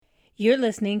You're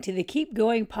listening to the Keep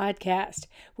Going podcast,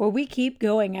 where we keep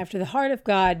going after the heart of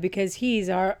God because He's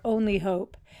our only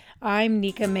hope. I'm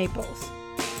Nika Maples.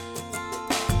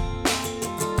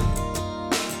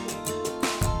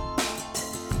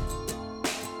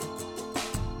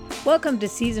 Welcome to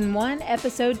Season 1,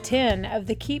 Episode 10 of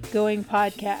the Keep Going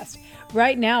podcast.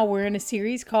 Right now, we're in a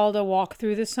series called A Walk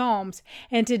Through the Psalms,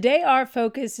 and today our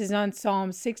focus is on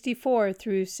Psalms 64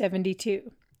 through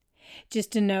 72.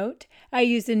 Just a note, I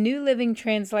use the New Living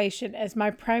Translation as my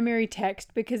primary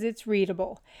text because it's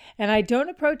readable, and I don't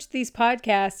approach these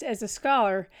podcasts as a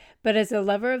scholar, but as a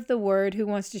lover of the Word who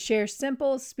wants to share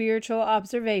simple spiritual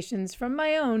observations from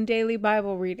my own daily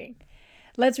Bible reading.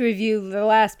 Let's review the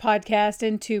last podcast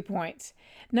in 2 points.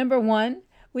 Number 1,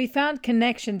 we found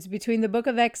connections between the book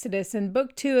of Exodus and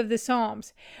book 2 of the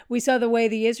Psalms. We saw the way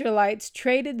the Israelites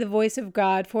traded the voice of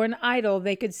God for an idol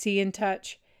they could see and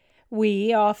touch.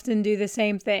 We often do the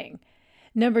same thing.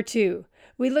 Number 2,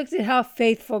 we looked at how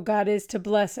faithful God is to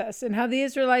bless us and how the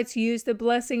Israelites used the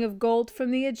blessing of gold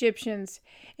from the Egyptians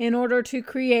in order to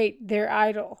create their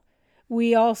idol.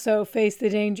 We also face the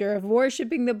danger of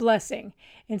worshiping the blessing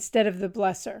instead of the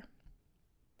blesser.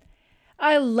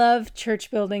 I love church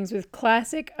buildings with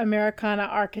classic Americana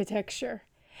architecture.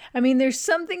 There's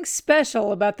something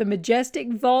special about the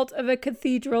majestic vault of a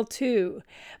cathedral too.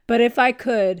 But if I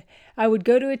could, I would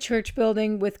go to a church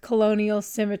building with colonial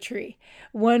symmetry,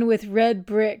 one with red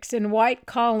bricks and white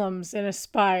columns and a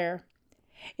spire.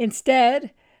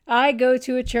 Instead, I go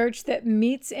to a church that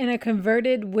meets in a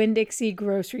converted Winn-Dixie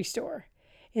grocery store.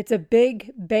 It's a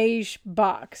big beige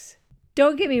box.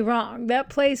 Don't get me wrong, that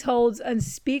place holds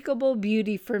unspeakable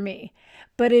beauty for me,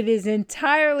 but it is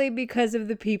entirely because of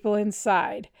the people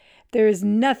inside. There is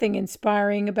nothing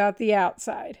inspiring about the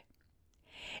outside.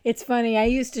 It's funny, I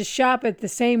used to shop at the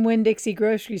same Winn-Dixie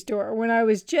grocery store when I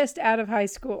was just out of high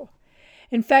school.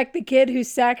 In fact, the kid who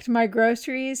sacked my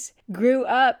groceries grew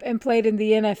up and played in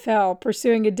the NFL,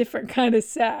 pursuing a different kind of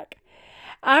sack.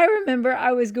 I remember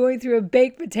I was going through a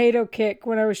baked potato kick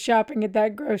when I was shopping at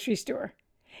that grocery store.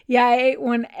 Yeah, I ate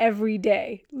one every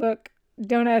day. Look,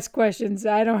 don't ask questions.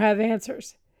 I don't have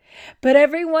answers. But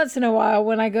every once in a while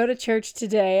when I go to church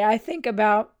today, I think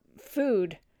about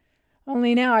food.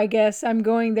 Only now I guess I'm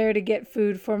going there to get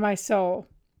food for my soul.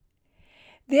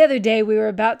 The other day we were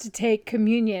about to take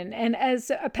communion, and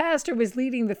as a pastor was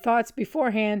leading the thoughts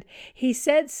beforehand, he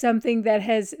said something that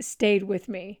has stayed with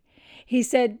me. He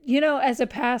said, as a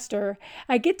pastor,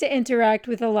 I get to interact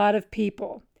with a lot of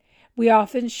people. We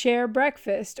often share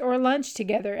breakfast or lunch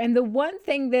together, and the one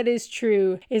thing that is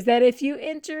true is that if you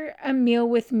enter a meal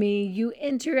with me, you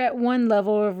enter at one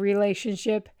level of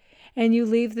relationship, and you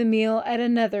leave the meal at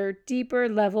another, deeper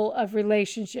level of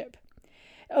relationship.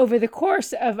 Over the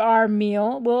course of our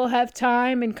meal, we'll have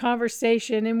time and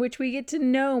conversation in which we get to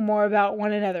know more about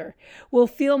one another. We'll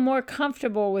feel more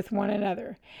comfortable with one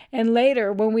another. And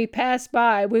later, when we pass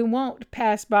by, we won't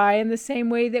pass by in the same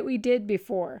way that we did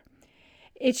before.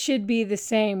 It should be the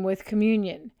same with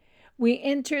communion. We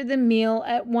enter the meal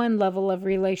at one level of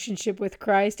relationship with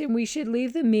Christ, and we should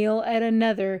leave the meal at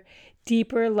another,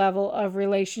 deeper level of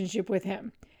relationship with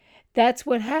Him. That's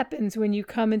what happens when you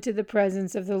come into the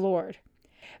presence of the Lord.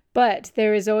 But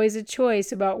there is always a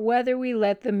choice about whether we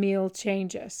let the meal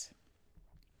change us.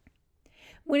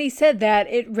 When he said that,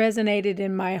 it resonated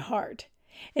in my heart.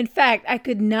 In fact, I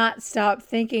could not stop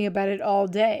thinking about it all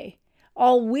day,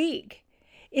 all week.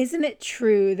 Isn't it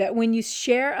true that when you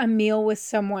share a meal with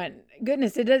someone,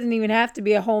 goodness, it doesn't even have to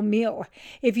be a whole meal.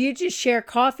 If you just share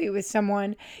coffee with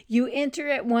someone, you enter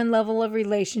at one level of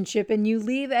relationship and you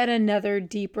leave at another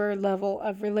deeper level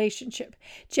of relationship,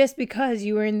 just because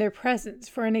you were in their presence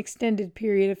for an extended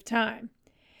period of time.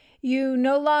 You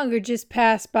no longer just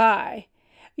pass by.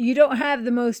 You don't have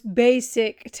the most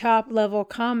basic top-level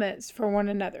comments for one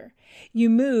another. You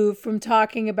move from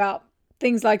talking about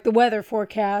things like the weather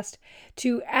forecast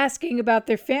to asking about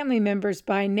their family members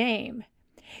by name.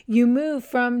 You move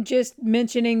from just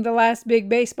mentioning the last big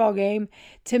baseball game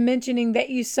to mentioning that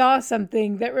you saw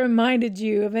something that reminded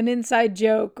you of an inside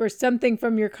joke or something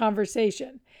from your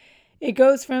conversation. It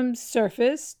goes from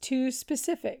surface to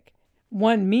specific.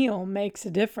 One meal makes a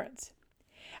difference.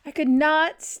 I could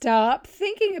not stop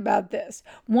thinking about this.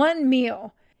 One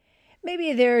meal.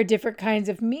 Maybe there are different kinds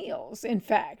of meals, in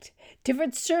fact,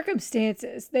 different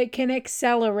circumstances that can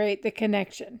accelerate the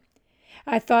connection.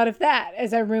 I thought of that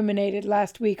as I ruminated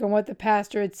last week on what the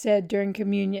pastor had said during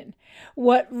communion.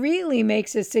 What really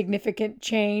makes a significant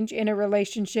change in a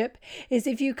relationship is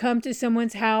if you come to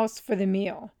someone's house for the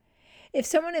meal. If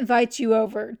someone invites you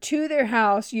over to their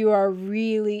house, you are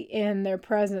really in their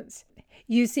presence.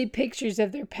 You see pictures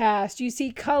of their past. You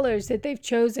see colors that they've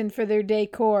chosen for their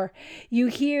decor. You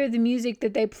hear the music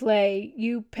that they play.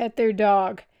 You pet their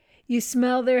dog. You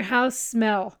smell their house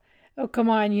smell. Oh, come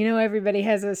on, you know everybody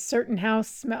has a certain house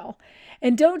smell.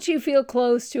 And don't you feel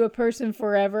close to a person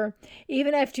forever,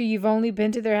 even after you've only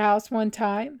been to their house one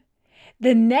time?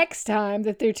 The next time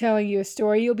that they're telling you a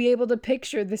story, you'll be able to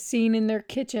picture the scene in their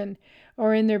kitchen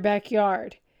or in their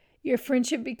backyard. Your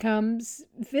friendship becomes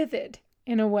vivid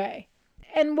in a way.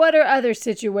 And what are other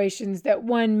situations that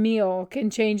one meal can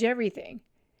change everything?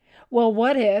 Well,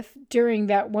 what if, during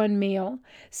that one meal,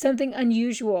 something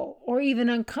unusual or even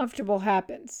uncomfortable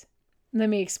happens? Let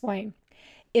me explain.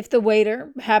 If the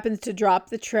waiter happens to drop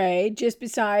the tray just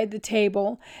beside the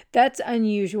table, that's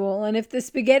unusual. And if the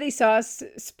spaghetti sauce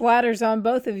splatters on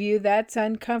both of you, that's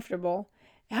uncomfortable.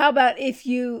 How about if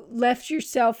you left your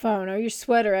cell phone or your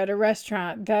sweater at a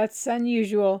restaurant? That's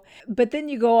unusual. But then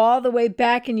you go all the way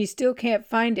back and you still can't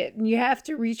find it, and you have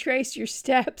to retrace your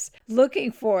steps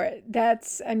looking for it.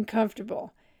 That's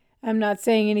uncomfortable. I'm not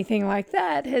saying anything like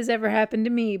that has ever happened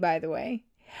to me, by the way.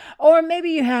 Or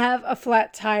maybe you have a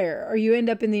flat tire or you end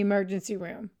up in the emergency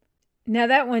room. Now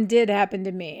that one did happen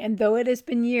to me, and though it has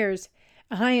been years,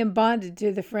 I am bonded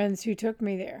to the friends who took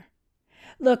me there.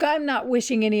 Look, I'm not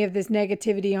wishing any of this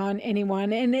negativity on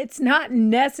anyone, and it's not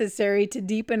necessary to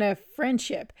deepen a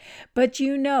friendship. But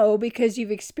you know, because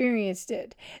you've experienced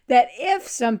it, that if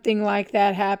something like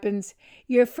that happens,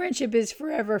 your friendship is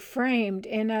forever framed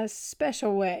in a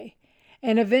special way.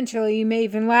 And eventually you may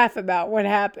even laugh about what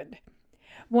happened.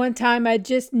 One time I'd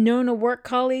just known a work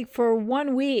colleague for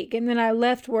 1 week, and then I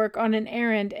left work on an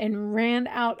errand and ran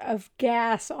out of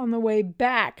gas on the way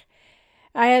back.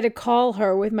 I had to call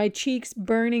her with my cheeks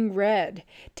burning red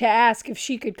to ask if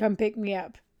she could come pick me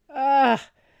up. Ugh.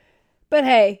 But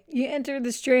hey, you enter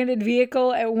the stranded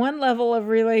vehicle at one level of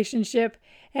relationship,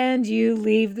 and you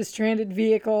leave the stranded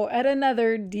vehicle at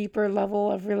another deeper level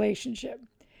of relationship.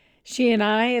 She and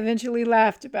I eventually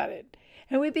laughed about it,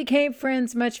 and we became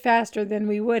friends much faster than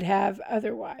we would have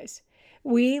otherwise.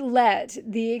 We let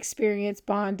the experience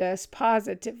bond us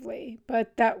positively,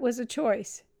 but that was a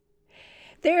choice.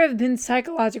 There have been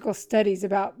psychological studies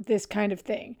about this kind of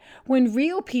thing. When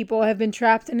real people have been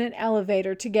trapped in an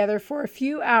elevator together for a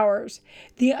few hours,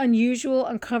 the unusual,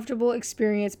 uncomfortable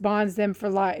experience bonds them for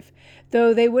life,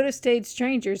 though they would have stayed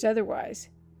strangers otherwise.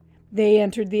 They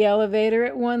entered the elevator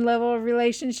at one level of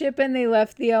relationship and they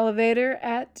left the elevator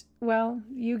at, well,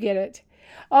 you get it.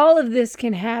 All of this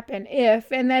can happen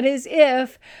if, and that is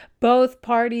if, both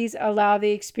parties allow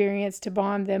the experience to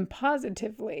bond them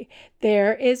positively.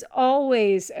 There is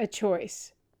always a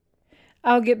choice.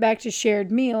 I'll get back to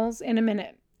shared meals in a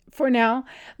minute. For now,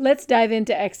 let's dive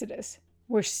into Exodus.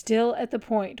 We're still at the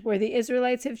point where the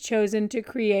Israelites have chosen to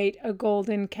create a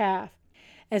golden calf.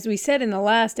 As we said in the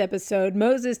last episode,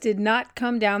 Moses did not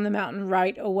come down the mountain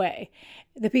right away.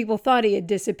 The people thought he had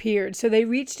disappeared, so they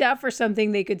reached out for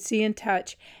something they could see and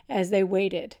touch as they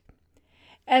waited.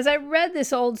 As I read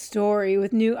this old story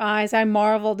with new eyes, I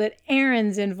marveled at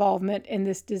Aaron's involvement in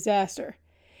this disaster.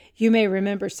 You may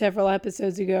remember several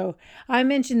episodes ago, I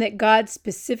mentioned that God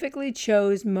specifically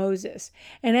chose Moses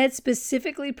and had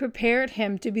specifically prepared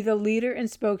him to be the leader and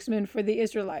spokesman for the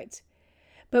Israelites.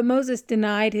 But Moses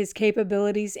denied his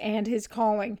capabilities and his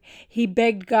calling. He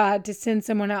begged God to send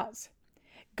someone else.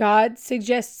 God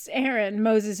suggests Aaron,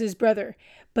 Moses' brother,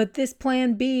 but this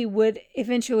plan B would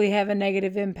eventually have a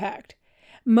negative impact.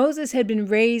 Moses had been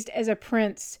raised as a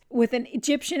prince with an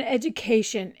Egyptian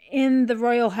education in the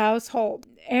royal household.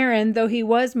 Aaron, though he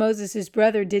was Moses'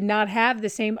 brother, did not have the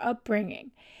same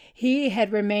upbringing. He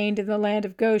had remained in the land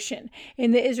of Goshen,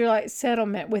 in the Israelite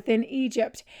settlement within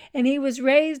Egypt, and he was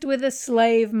raised with a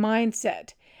slave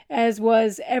mindset, as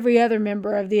was every other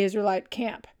member of the Israelite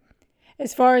camp.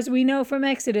 As far as we know from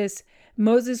Exodus,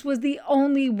 Moses was the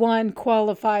only one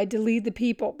qualified to lead the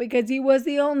people because he was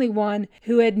the only one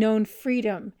who had known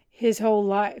freedom his whole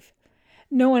life.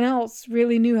 No one else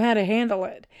really knew how to handle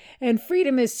it, and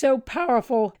freedom is so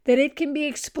powerful that it can be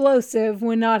explosive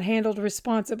when not handled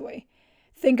responsibly.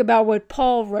 Think about what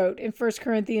Paul wrote in 1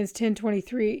 Corinthians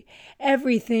 10:23.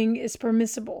 Everything is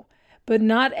permissible, but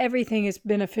not everything is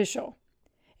beneficial.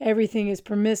 Everything is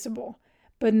permissible,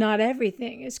 but not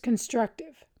everything is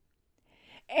constructive.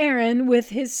 Aaron, with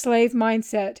his slave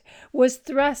mindset, was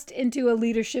thrust into a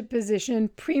leadership position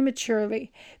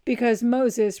prematurely because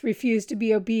Moses refused to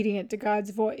be obedient to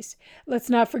God's voice. Let's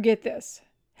not forget this.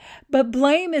 But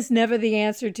blame is never the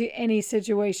answer to any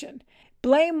situation.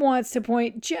 Blame wants to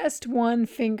point just one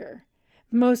finger.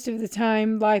 Most of the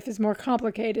time, life is more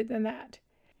complicated than that.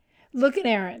 Look at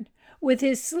Aaron. With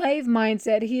his slave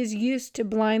mindset, he is used to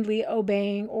blindly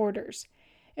obeying orders.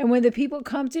 And when the people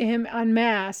come to him en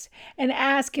masse and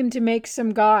ask him to make some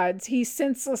gods, he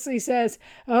senselessly says,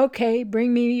 "Okay,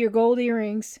 bring me your gold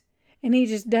earrings." And he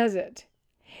just does it.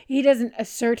 He doesn't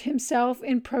assert himself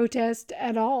in protest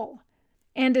at all.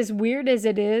 And as weird as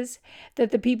it is that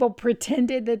the people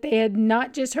pretended that they had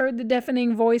not just heard the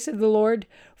deafening voice of the Lord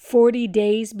 40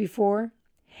 days before,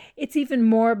 it's even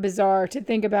more bizarre to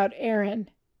think about Aaron.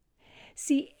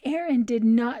 See, Aaron did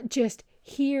not just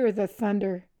hear the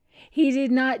thunder. He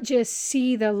did not just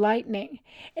see the lightning.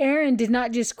 Aaron did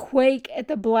not just quake at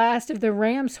the blast of the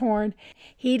ram's horn.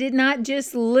 He did not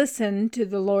just listen to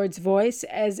the Lord's voice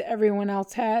as everyone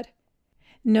else had.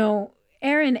 No,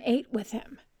 Aaron ate with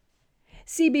him.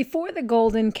 See, before the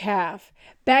golden calf,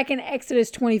 back in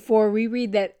Exodus 24, we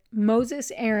read that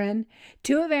Moses, Aaron,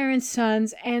 2 of Aaron's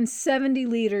sons, and 70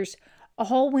 leaders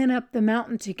all went up the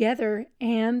mountain together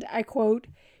and, I quote,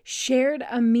 shared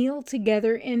a meal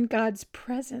together in God's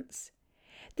presence.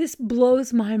 This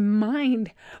blows my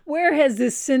mind. Where has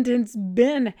this sentence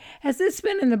been? Has this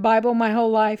been in the Bible my whole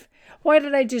life? Why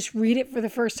did I just read it for the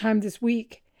first time this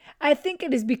week? I think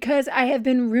it is because I have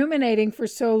been ruminating for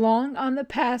so long on the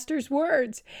pastor's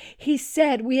words. He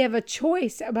said we have a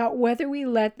choice about whether we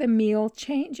let the meal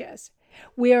change us.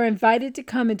 We are invited to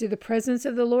come into the presence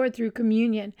of the Lord through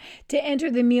communion, to enter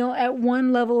the meal at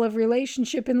one level of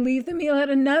relationship and leave the meal at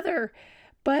another.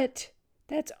 But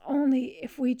that's only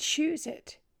if we choose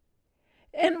it.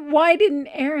 And why didn't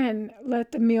Aaron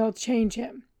let the meal change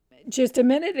him? Just a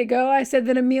minute ago, I said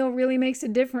that a meal really makes a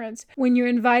difference when you're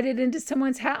invited into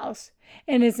someone's house.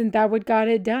 And isn't that what God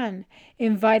had done?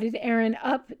 Invited Aaron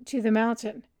up to the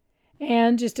mountain.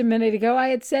 And just a minute ago, I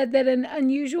had said that an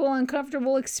unusual,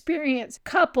 uncomfortable experience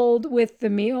coupled with the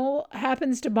meal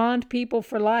happens to bond people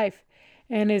for life.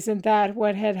 And isn't that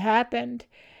what had happened?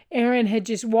 Aaron had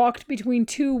just walked between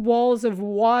 2 walls of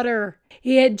water.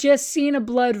 He had just seen a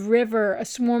blood river, a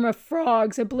swarm of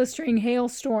frogs, a blistering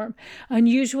hailstorm,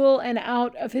 unusual and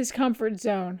out of his comfort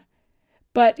zone.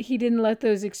 But he didn't let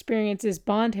those experiences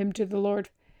bond him to the Lord.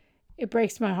 It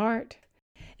breaks my heart.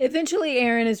 Eventually,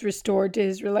 Aaron is restored to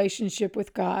his relationship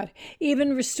with God,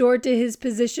 even restored to his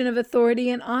position of authority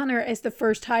and honor as the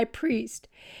first high priest.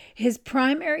 His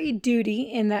primary duty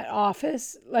in that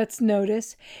office, let's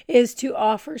notice, is to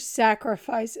offer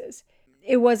sacrifices.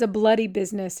 It was a bloody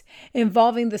business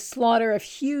involving the slaughter of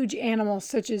huge animals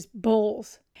such as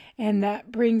bulls. And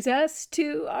that brings us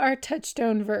to our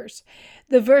touchstone verse,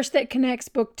 the verse that connects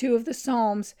Book 2 of the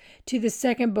Psalms to the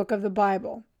second book of the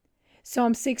Bible.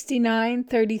 Psalm 69,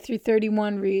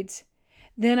 30-31 reads,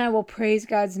 "Then I will praise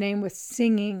God's name with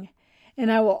singing,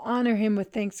 and I will honor him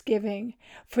with thanksgiving.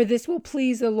 For this will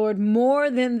please the Lord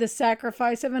more than the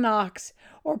sacrifice of an ox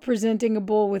or presenting a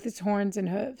bull with its horns and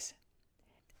hooves."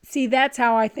 See, that's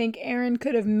how I think Aaron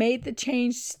could have made the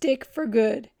change stick for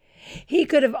good. He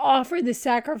could have offered the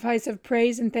sacrifice of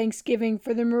praise and thanksgiving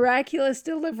for the miraculous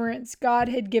deliverance God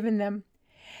had given them.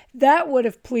 That would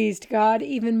have pleased God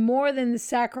even more than the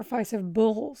sacrifice of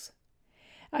bulls.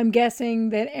 I'm guessing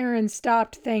that Aaron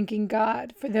stopped thanking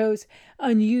God for those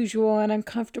unusual and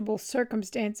uncomfortable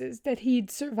circumstances that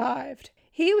he'd survived.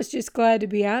 He was just glad to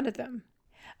be out of them.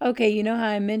 Okay, you know how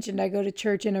I mentioned I go to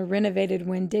church in a renovated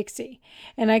Winn-Dixie,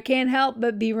 and I can't help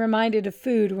but be reminded of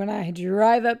food when I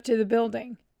drive up to the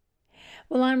building.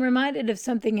 Well, I'm reminded of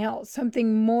something else,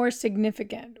 something more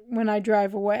significant when I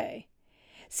drive away.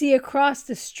 See, across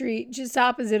the street, just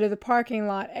opposite of the parking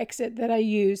lot exit that I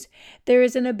use, there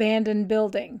is an abandoned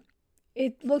building.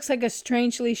 It looks like a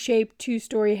strangely shaped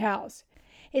 2-story house.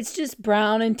 It's just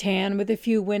brown and tan with a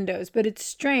few windows, but it's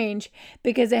strange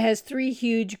because it has 3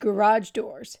 huge garage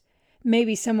doors.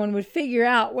 Maybe someone would figure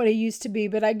out what it used to be,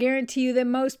 but I guarantee you that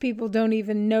most people don't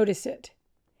even notice it.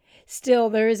 Still,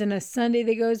 there isn't a Sunday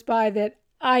that goes by that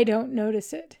I don't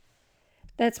notice it.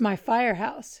 That's my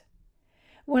firehouse.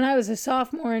 When I was a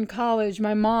sophomore in college,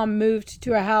 my mom moved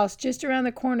to a house just around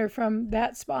the corner from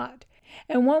that spot.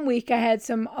 And one week I had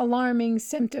some alarming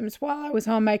symptoms while I was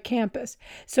on my campus,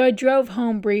 so I drove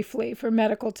home briefly for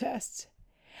medical tests.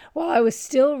 While I was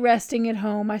still resting at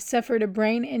home, I suffered a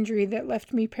brain injury that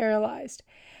left me paralyzed.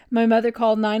 My mother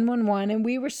called 911, and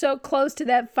we were so close to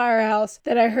that firehouse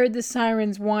that I heard the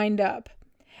sirens wind up.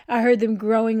 I heard them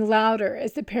growing louder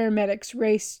as the paramedics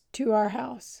raced to our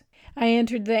house. I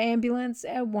entered the ambulance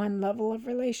at one level of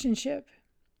relationship.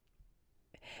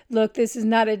 Look, this is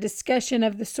not a discussion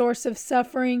of the source of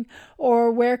suffering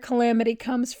or where calamity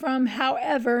comes from.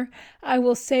 However, I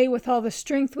will say with all the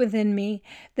strength within me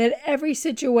that every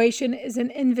situation is an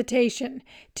invitation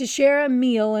to share a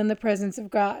meal in the presence of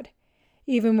God.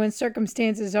 Even when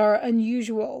circumstances are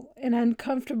unusual and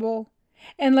uncomfortable,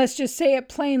 And let's just say it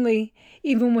plainly,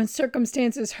 even when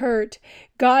circumstances hurt,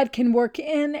 God can work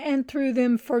in and through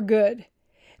them for good.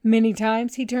 Many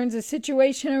times he turns a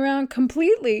situation around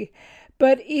completely,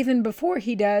 but even before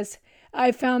he does,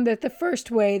 I found that the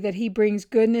first way that he brings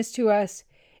goodness to us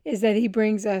is that he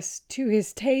brings us to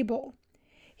his table.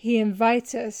 He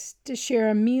invites us to share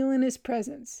a meal in his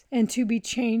presence and to be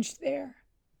changed there.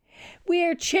 We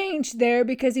are changed there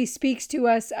because he speaks to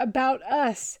us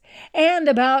and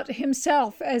about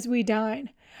himself as we dine.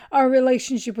 Our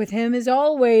relationship with him is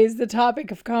always the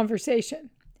topic of conversation.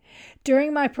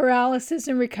 During my paralysis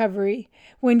and recovery,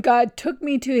 when God took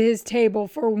me to his table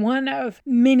for one of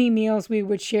many meals we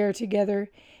would share together,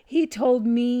 he told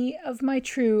me of my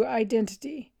true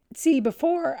identity. See,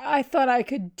 before, I thought I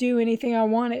could do anything I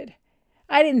wanted.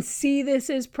 I didn't see this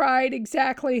as pride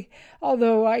exactly,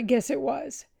 although I guess it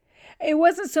was. It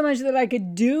wasn't so much that I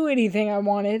could do anything I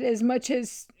wanted as much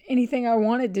as anything I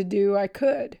wanted to do, I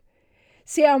could.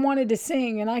 See, I wanted to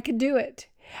sing, and I could do it.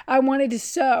 I wanted to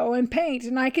sew and paint,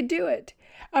 and I could do it.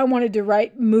 I wanted to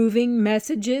write moving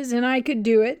messages, and I could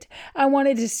do it. I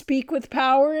wanted to speak with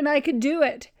power, and I could do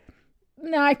it.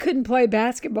 Now, I couldn't play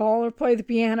basketball or play the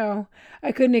piano.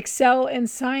 I couldn't excel in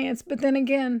science, but then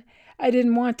again, I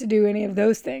didn't want to do any of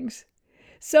those things.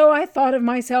 So I thought of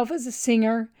myself as a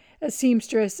singer, a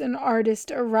seamstress, an artist,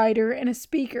 a writer, and a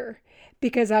speaker,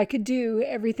 because I could do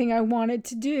everything I wanted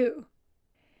to do.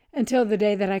 Until the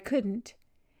day that I couldn't,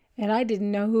 and I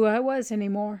didn't know who I was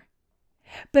anymore.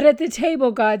 But at the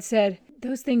table, God said,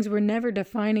 "Those things were never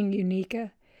defining you,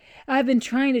 Nika. I've been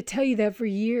trying to tell you that for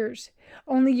years.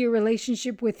 Only your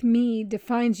relationship with me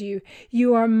defines you.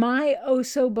 You are my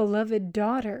oh-so-beloved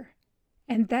daughter.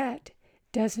 And that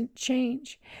doesn't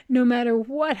change, no matter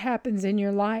what happens in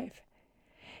your life."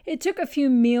 It took a few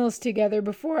meals together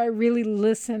before I really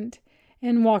listened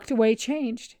and walked away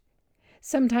changed.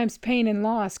 Sometimes pain and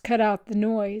loss cut out the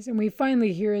noise, and we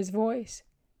finally hear his voice.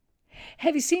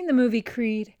 Have you seen the movie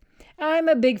Creed? I'm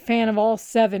a big fan of all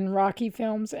 7 Rocky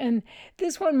films, and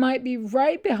this one might be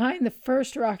right behind the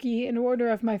first Rocky in order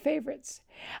of my favorites.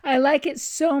 I like it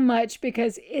so much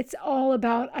because it's all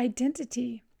about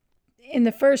identity. In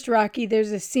the first Rocky,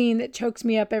 there's a scene that chokes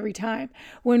me up every time.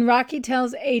 When Rocky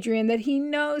tells Adrian that he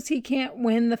knows he can't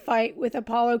win the fight with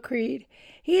Apollo Creed.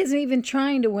 He isn't even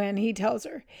trying to win, he tells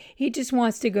her. He just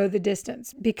wants to go the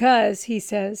distance. Because, he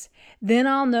says, then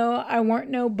I'll know I weren't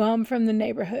no bum from the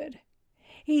neighborhood.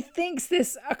 He thinks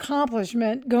this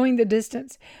accomplishment, going the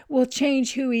distance, will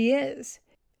change who he is.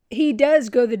 He does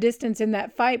go the distance in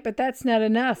that fight, but that's not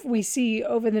enough, we see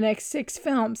over the next 6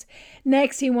 films.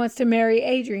 Next, he wants to marry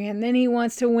Adrian. Then he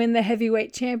wants to win the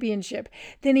heavyweight championship.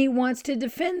 Then he wants to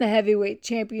defend the heavyweight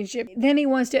championship. Then he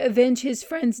wants to avenge his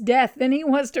friend's death. Then he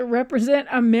wants to represent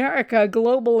America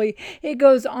globally. It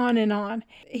goes on and on.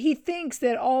 He thinks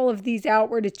that all of these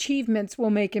outward achievements will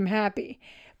make him happy,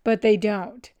 but they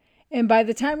don't. And by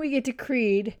the time we get to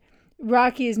Creed,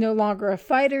 Rocky is no longer a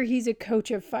fighter, he's a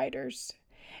coach of fighters.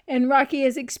 And Rocky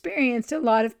has experienced a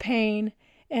lot of pain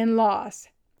and loss.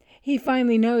 He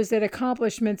finally knows that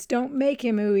accomplishments don't make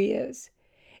him who he is.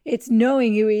 It's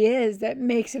knowing who he is that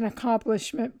makes an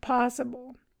accomplishment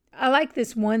possible. I like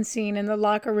this one scene in the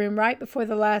locker room right before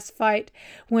the last fight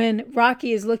when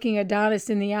Rocky is looking Adonis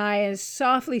in the eye and is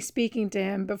softly speaking to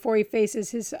him before he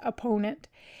faces his opponent.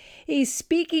 He's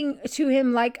speaking to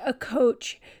him like a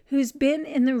coach who's been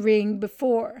in the ring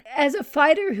before, as a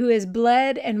fighter who has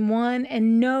bled and won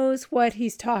and knows what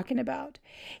he's talking about.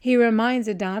 He reminds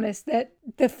Adonis that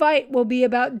the fight will be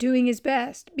about doing his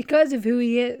best because of who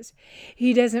he is.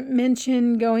 He doesn't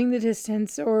mention going the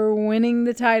distance or winning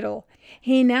the title.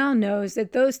 He now knows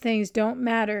that those things don't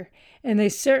matter, and they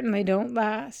certainly don't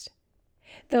last.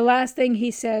 The last thing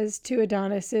he says to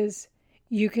Adonis is,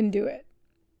 "You can do it."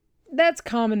 That's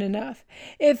common enough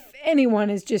if anyone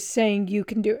is just saying you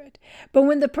can do it. But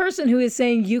when the person who is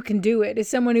saying you can do it is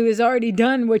someone who has already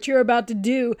done what you're about to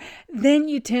do, then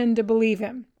you tend to believe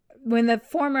him. When the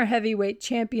former heavyweight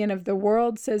champion of the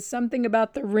world says something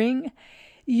about the ring,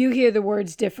 you hear the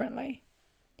words differently.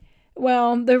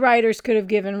 Well, the writers could have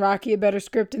given Rocky a better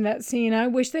script in that scene. I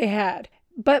wish they had.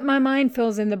 But my mind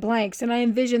fills in the blanks, and I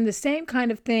envision the same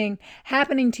kind of thing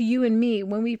happening to you and me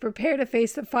when we prepare to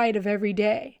face the fight of every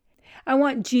day. I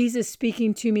want Jesus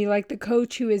speaking to me like the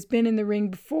coach who has been in the ring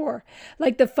before,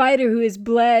 like the fighter who has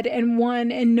bled and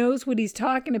won and knows what he's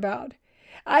talking about.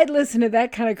 I'd listen to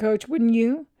that kind of coach, wouldn't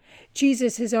you?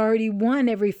 Jesus has already won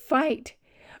every fight.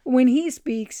 When he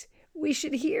speaks, we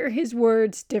should hear his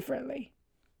words differently.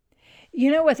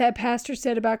 You know what that pastor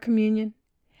said about communion?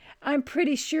 I'm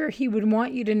pretty sure He would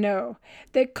want you to know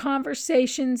that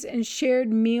conversations and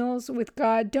shared meals with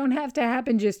God don't have to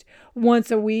happen just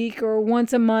once a week or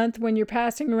once a month when you're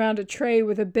passing around a tray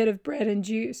with a bit of bread and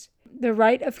juice. The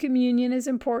rite of communion is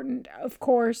important, of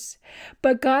course,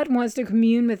 but God wants to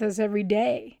commune with us every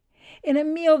day, in a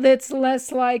meal that's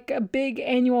less like a big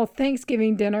annual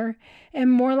Thanksgiving dinner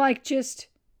and more like just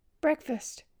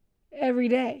breakfast every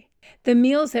day. The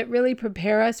meals that really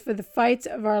prepare us for the fights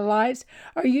of our lives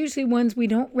are usually ones we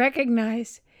don't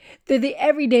recognize. They're the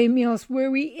everyday meals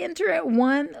where we enter at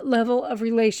one level of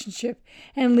relationship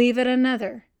and leave at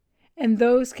another. And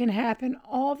those can happen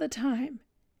all the time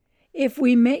if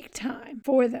we make time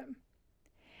for them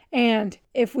and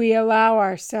if we allow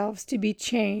ourselves to be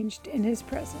changed in His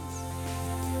presence.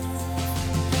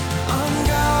 On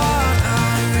God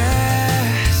I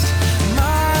rest,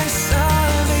 my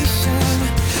salvation,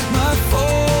 my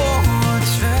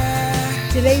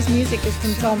fortress. Today's music is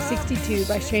from Psalm 62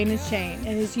 by Shane & Shane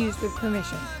and is used with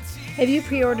permission. Have you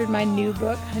pre-ordered my new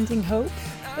book, Hunting Hope?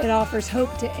 It offers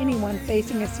hope to anyone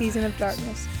facing a season of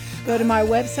darkness. Go to my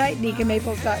website,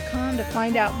 NikaMaples.com, to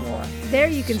find out more. There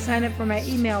you can sign up for my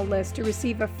email list to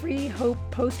receive a free hope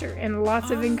poster and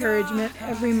lots of encouragement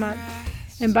every month.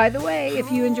 And by the way,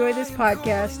 if you enjoy this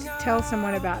podcast, tell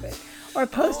someone about it or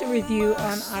post a review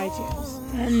on iTunes.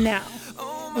 And now,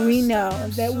 we know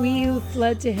that we who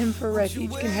fled to Him for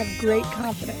refuge can have great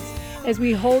confidence as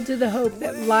we hold to the hope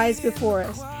that lies before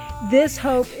us. This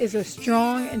hope is a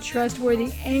strong and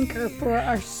trustworthy anchor for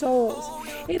our souls.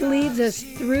 It leads us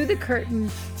through the curtain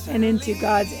and into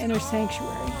God's inner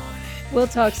sanctuary. We'll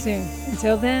talk soon.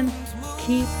 Until then,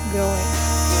 keep going.